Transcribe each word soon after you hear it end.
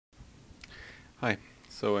Hi,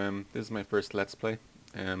 this is my first Let's Play.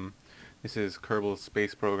 Um, this is Kerbal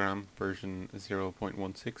Space Program version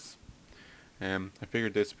 0.16. I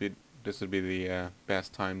figured this would be the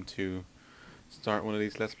best time to start one of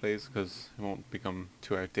these Let's Plays because it won't become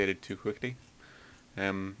too outdated too quickly.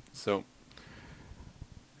 My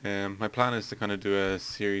plan is to kind of do a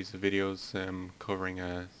series of videos covering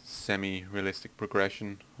a semi-realistic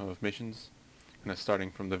progression of missions, kind of starting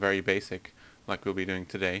from the very basic, like we'll be doing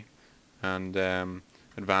today, and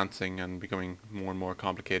advancing and becoming more and more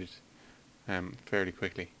complicated fairly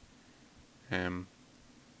quickly.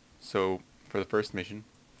 So for the first mission,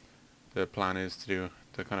 the plan is to do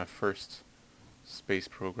the kind of first space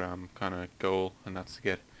program kind of goal, and that's to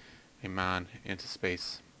get a man into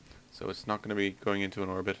space. So it's not going to be going into an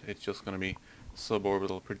orbit, it's just going to be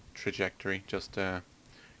suborbital trajectory, just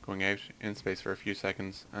going out in space for a few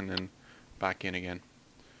seconds and then back in again,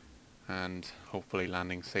 and hopefully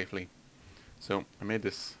landing safely. So I made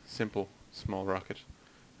this simple small rocket.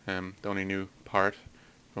 The only new part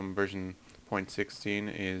from version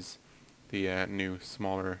 0.16 is the new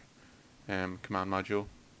smaller command module,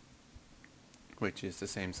 which is the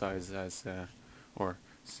same size as or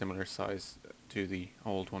similar size to the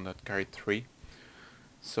old one that carried 3.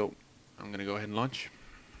 So I'm going to go ahead and launch.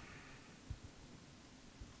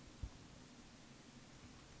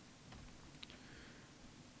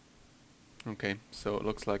 Okay, so it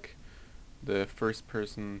looks like the first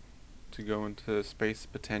person to go into space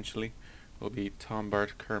potentially will be Tom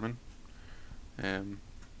Bart Kerman.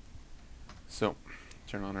 So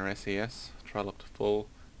turn on our SAS, throttle up to full,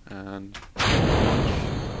 and launch.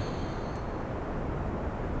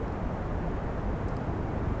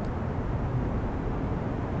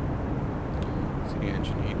 See the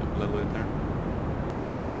engine heating up a little bit there.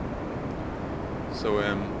 So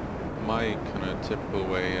my kind of typical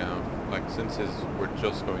way of, like, since we're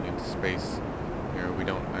just going into space here, we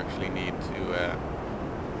don't actually need to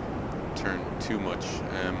turn too much,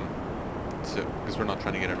 because we're not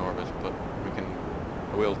trying to get in orbit, but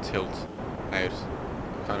I will tilt out,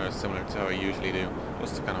 kind of similar to how I usually do,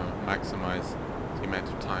 just to kind of maximize the amount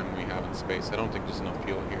of time we have in space. I don't think there's enough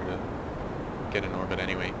fuel here to get in orbit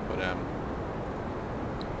anyway, but it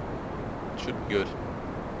should be good.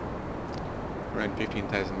 Around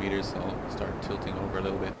 15,000 meters, I'll start tilting over a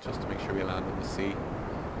little bit just to make sure we land on the sea.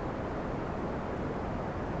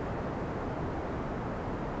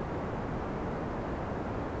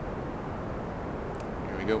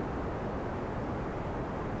 Here we go.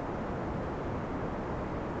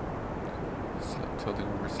 Tilting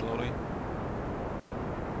over slowly.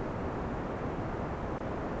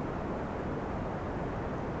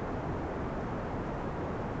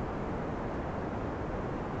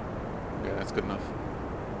 Okay, that's good enough.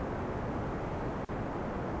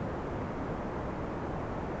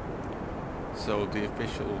 So the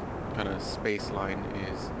official kind of space line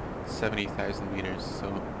is 70,000 meters,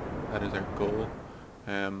 so that is our goal,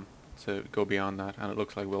 to go beyond that, and it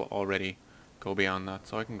looks like we'll already go beyond that,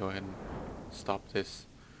 so I can go ahead and stop this.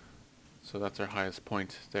 So that's our highest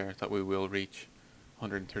point there that we will reach,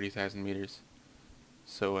 130,000 meters.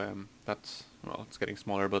 So that's, well, it's getting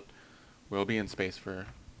smaller, but we'll be in space for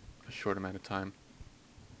a short amount of time.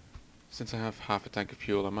 Since I have half a tank of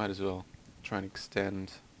fuel, I might as well try and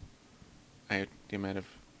extend out the amount of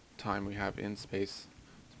time we have in space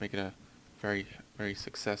to make it a very, very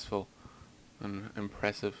successful and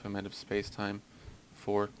impressive amount of space time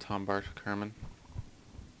for Tom Bart Kerman.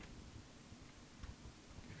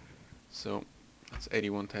 So that's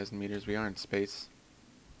 81,000 meters. We are in space.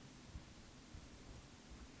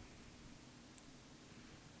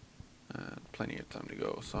 Plenty of time to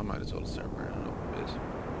go, so I might as well start burning up a bit.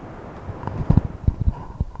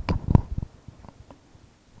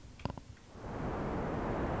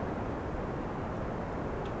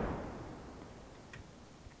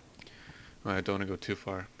 Well, I don't want to go too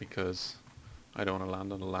far because I don't want to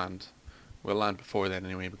land on the land. We'll land before then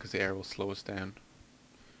anyway because the air will slow us down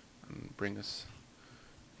and bring us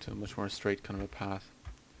to a much more straight kind of a path.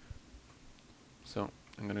 So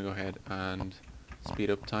I'm going to go ahead and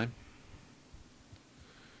speed up time.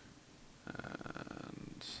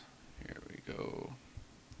 And here we go.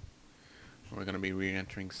 We're going to be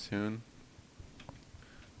re-entering soon.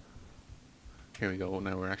 Here we go.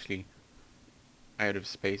 Now we're actually out of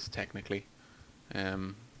space technically. So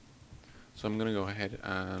I'm going to go ahead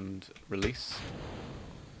and release.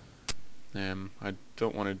 I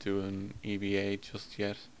don't want to do an EVA just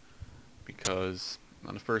yet because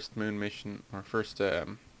on the first moon mission, or first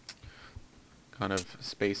kind of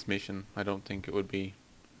space mission, I don't think it would be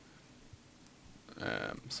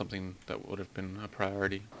something that would have been a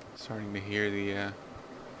priority. Starting to hear the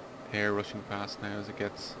air rushing past now as it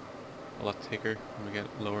gets a lot thicker when we get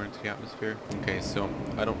lower into the atmosphere. Okay, so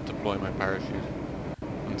I don't deploy my parachute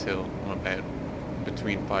until I'm about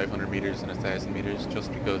between 500 meters and 1,000 meters,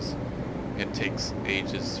 just because it takes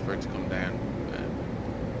ages for it to come down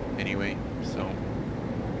anyway, so,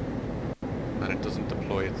 and it doesn't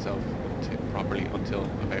deploy itself properly until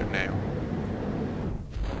about now.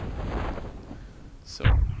 So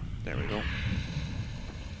there we go.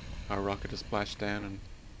 Our rocket has splashed down and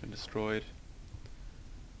been destroyed,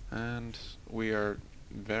 and we are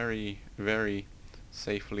very, very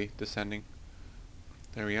safely descending.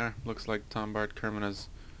 There we are. Looks like Tom Bart Kerman has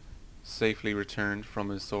safely returned from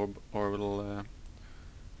his suborbital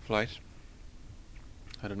flight.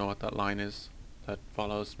 I don't know what that line is that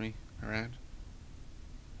follows me around.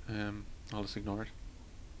 I'll just ignore it.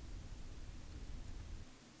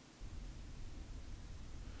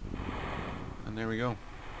 And there we go.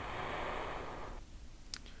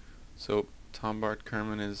 So Tom Bart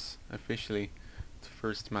Kerman is officially the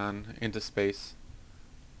first man into space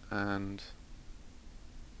and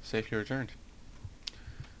safely returned.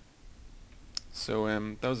 So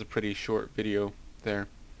that was a pretty short video there,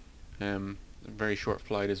 a very short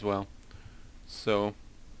flight as well. So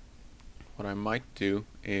what I might do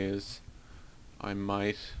is I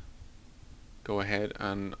might go ahead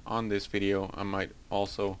and on this video I might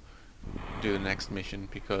also do the next mission,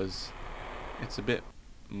 because it's a bit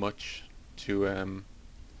much to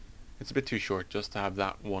it's a bit too short just to have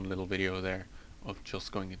that one little video there of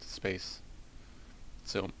just going into space.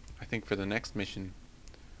 So I think for the next mission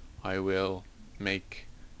I will make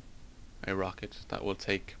a rocket that will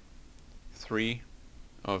take 3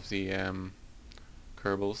 of the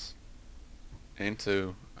Kerbals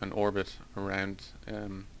into an orbit around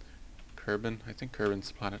Kerbin. I think Kerbin's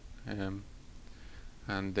the planet, and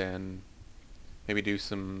then maybe do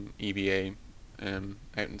some EVA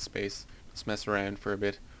out in space, just mess around for a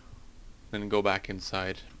bit, then go back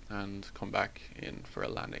inside and come back in for a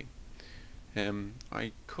landing.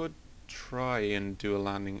 I could try and do a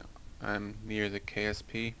landing near the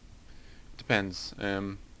KSP. Depends.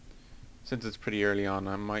 Since it's pretty early on,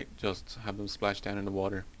 I might just have them splash down in the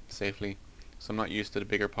water safely. So I'm not used to the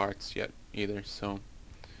bigger parts yet either, so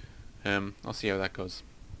I'll see how that goes.